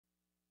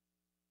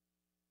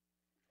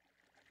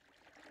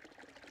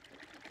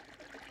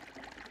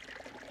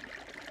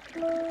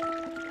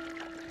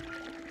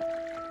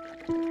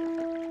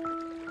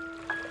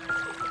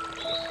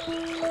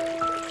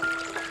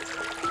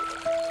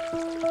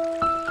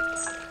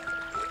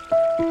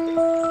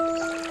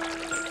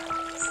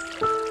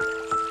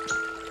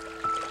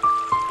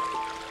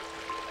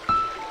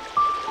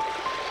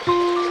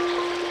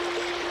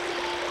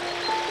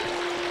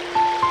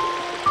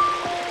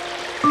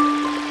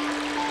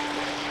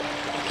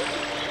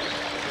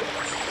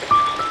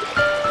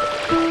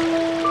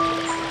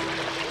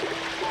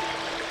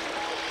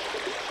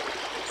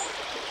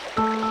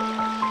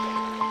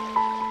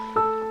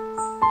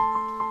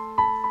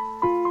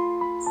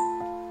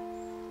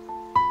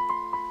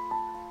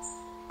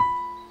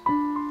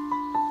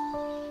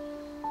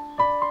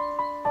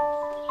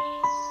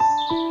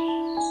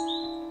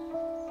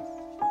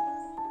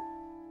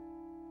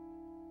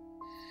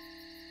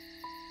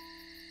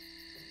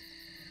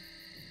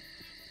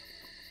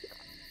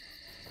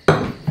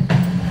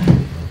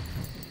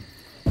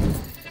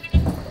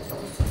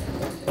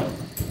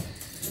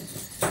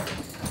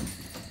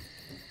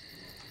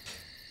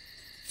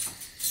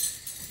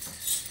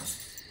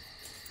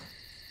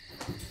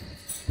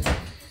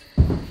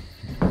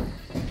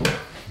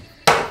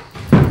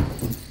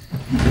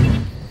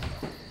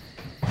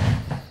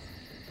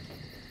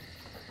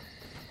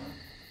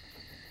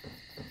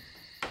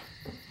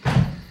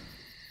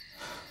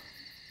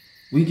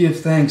We give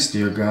thanks,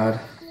 dear God,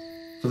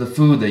 for the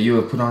food that you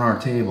have put on our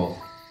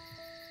table,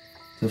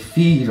 to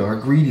feed our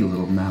greedy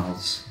little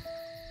mouths.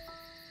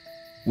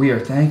 We are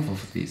thankful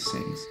for these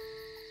things.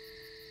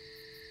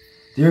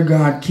 Dear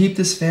God, keep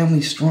this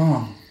family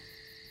strong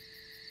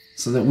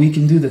so that we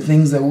can do the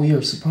things that we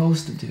are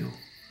supposed to do,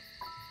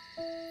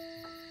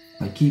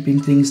 like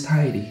keeping things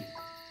tidy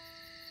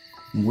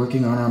and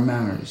working on our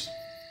manners.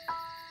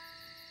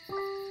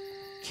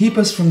 Keep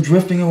us from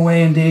drifting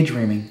away and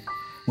daydreaming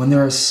when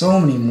there are so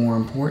many more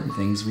important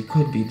things we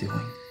could be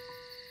doing.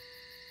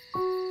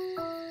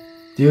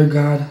 Dear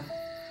God,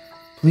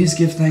 please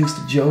give thanks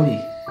to Jody,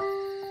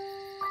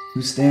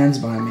 who stands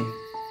by me.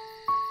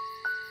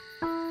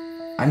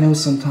 I know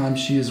sometimes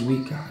she is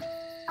weak, God.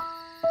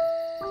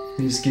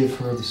 Please give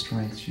her the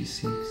strength she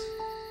seeks.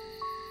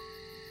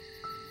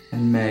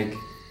 And Meg,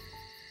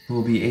 who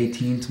will be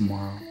 18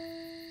 tomorrow.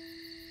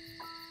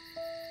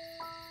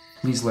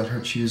 Please let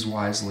her choose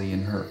wisely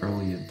in her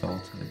early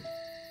adulthood.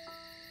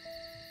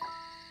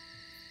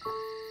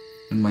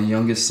 And my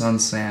youngest son,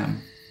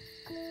 Sam.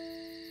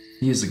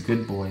 He is a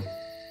good boy.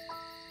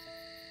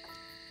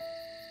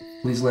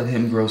 Please let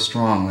him grow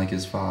strong like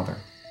his father.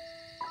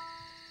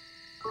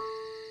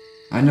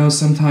 I know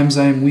sometimes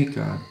I am weak,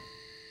 God.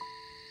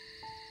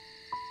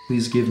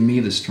 Please give me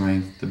the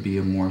strength to be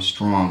a more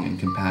strong and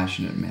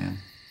compassionate man.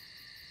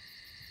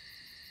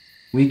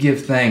 We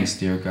give thanks,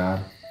 dear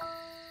God.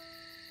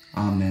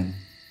 Amen.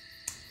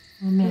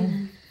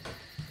 Amen.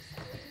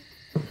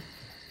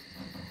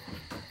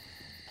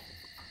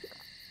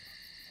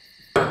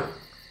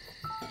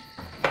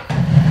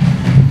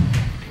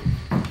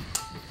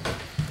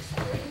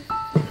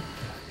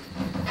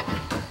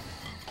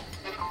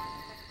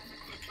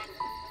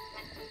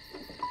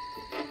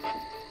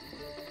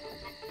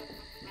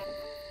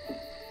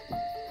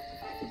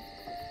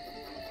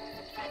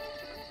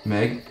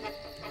 Meg?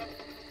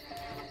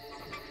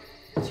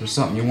 Is there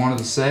something you wanted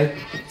to say?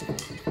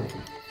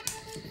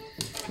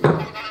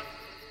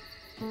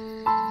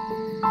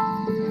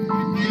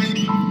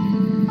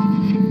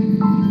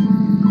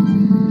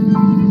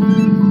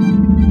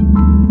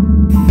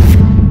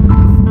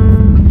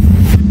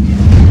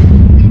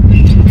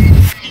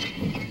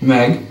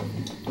 Meg?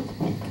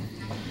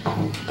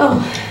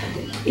 Oh,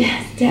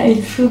 yes, Daddy,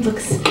 the food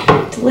looks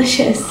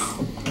delicious.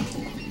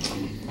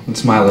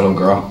 It's my little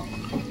girl.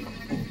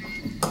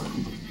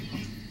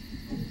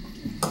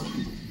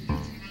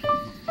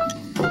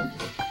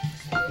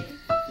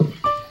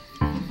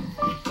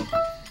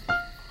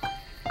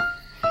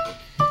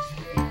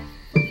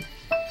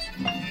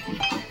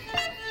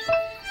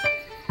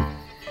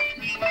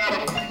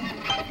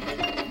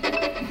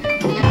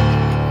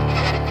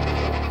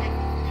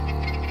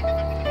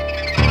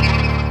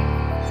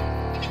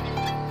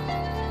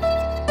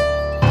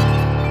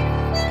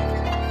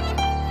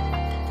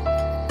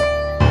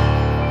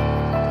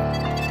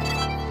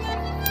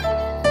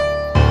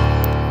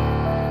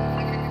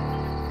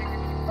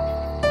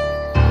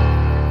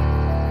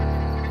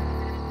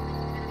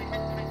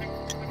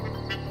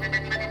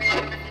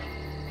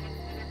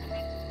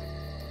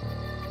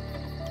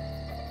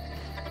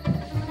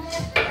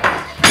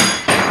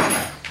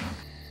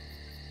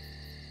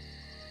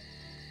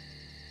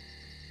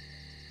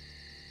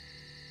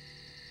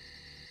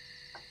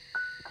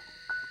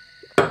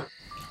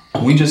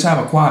 Can we just have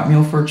a quiet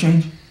meal for a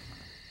change?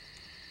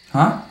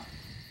 Huh?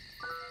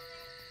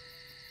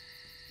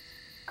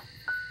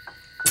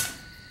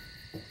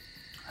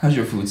 How's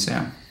your food,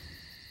 Sam?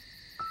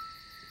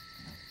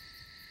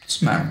 What's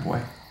the matter,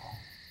 boy?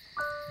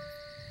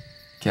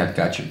 Cat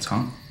got your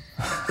tongue?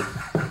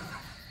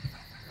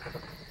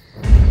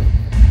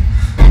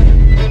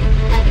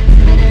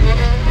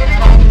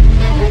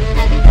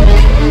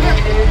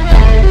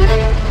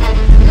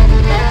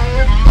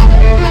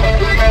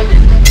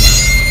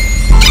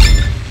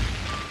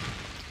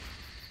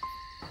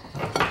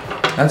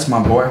 That's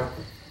my boy.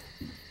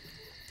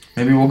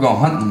 Maybe we'll go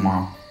hunting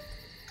tomorrow.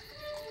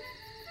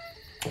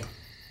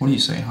 What do you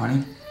say,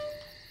 honey?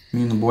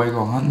 Me and the boy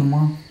go hunting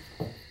tomorrow?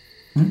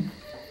 You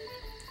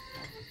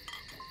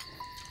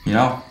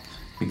know,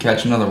 if we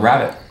catch another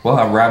rabbit, we'll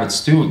have rabbit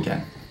stew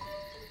again.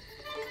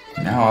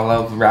 You know how I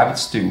love rabbit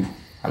stew.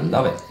 I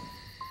love it.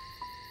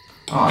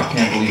 Oh, I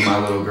can't believe my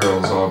little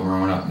girl's all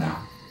grown up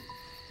now.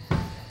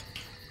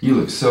 You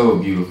look so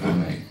beautiful,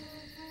 Meg.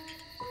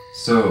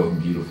 So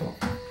beautiful.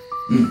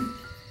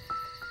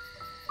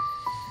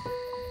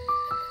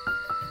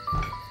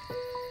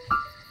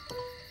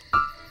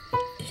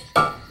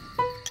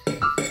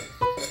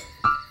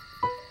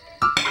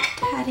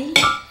 Daddy?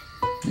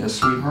 Yes,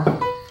 sweetheart?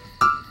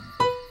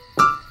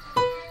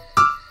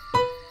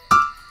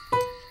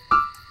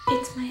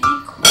 It's my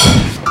ankle.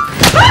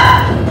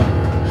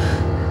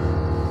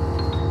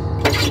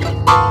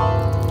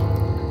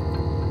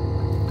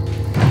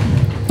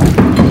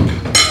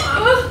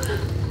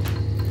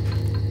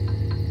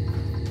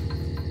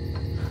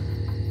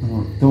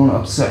 Don't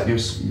upset your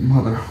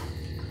mother.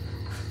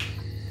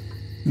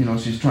 You know,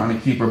 she's trying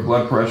to keep her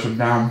blood pressure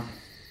down.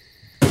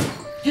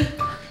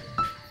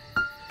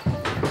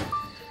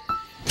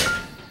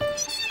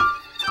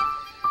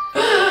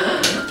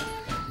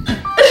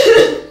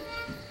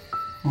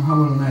 Well,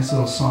 how about a nice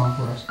little song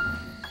for us?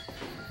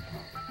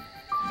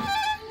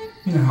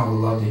 You know how we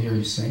love to hear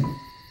you sing.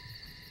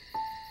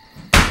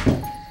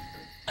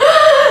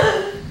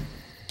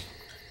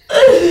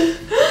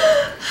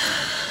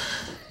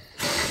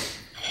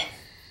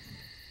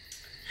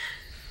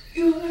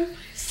 You are my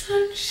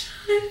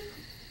sunshine,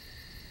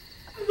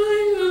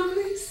 my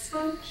only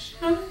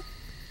sunshine.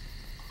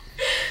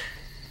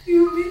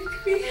 You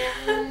make me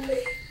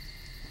happy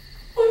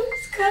when the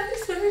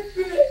skies are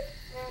gray.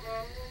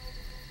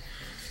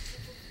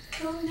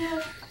 You'll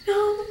never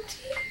know,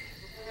 dear,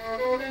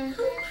 how much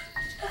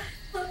I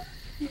love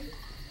you.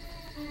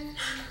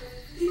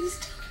 Please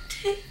don't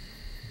take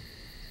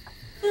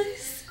my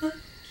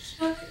sunshine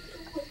away.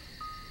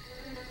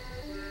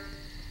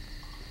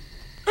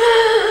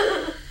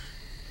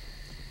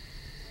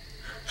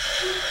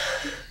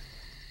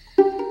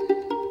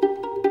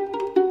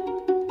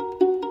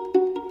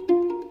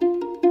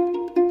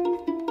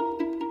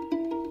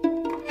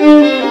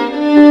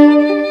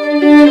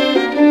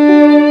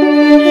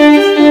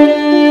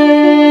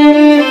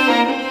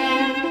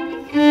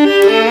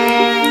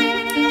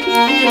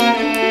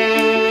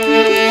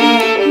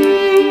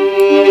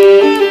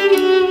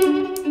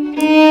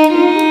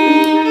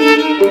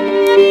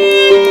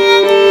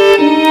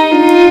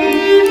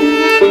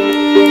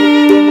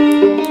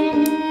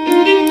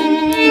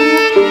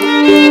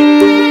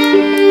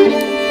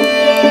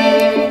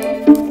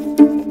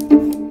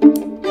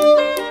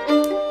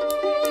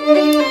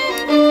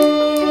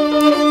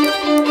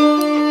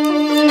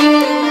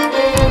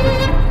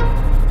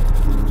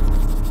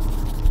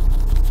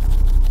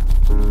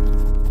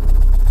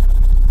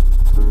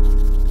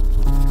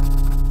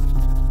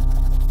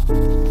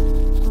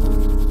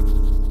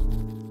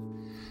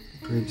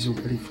 Eggs are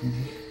ready for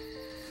me.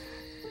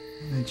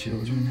 My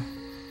children.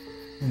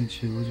 My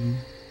children.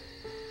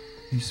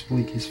 These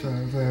squeakies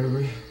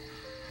flattery.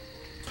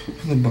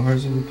 The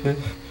bars of the pit.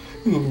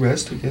 We will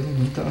rest together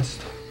in the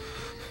dust.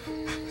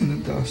 In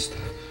the dust.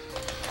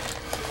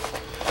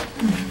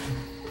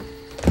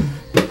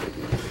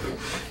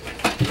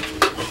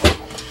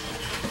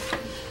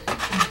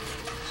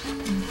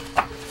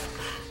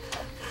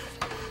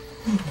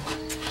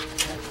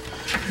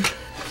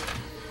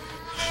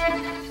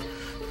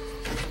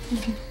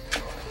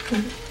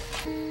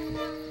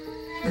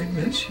 I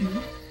miss you.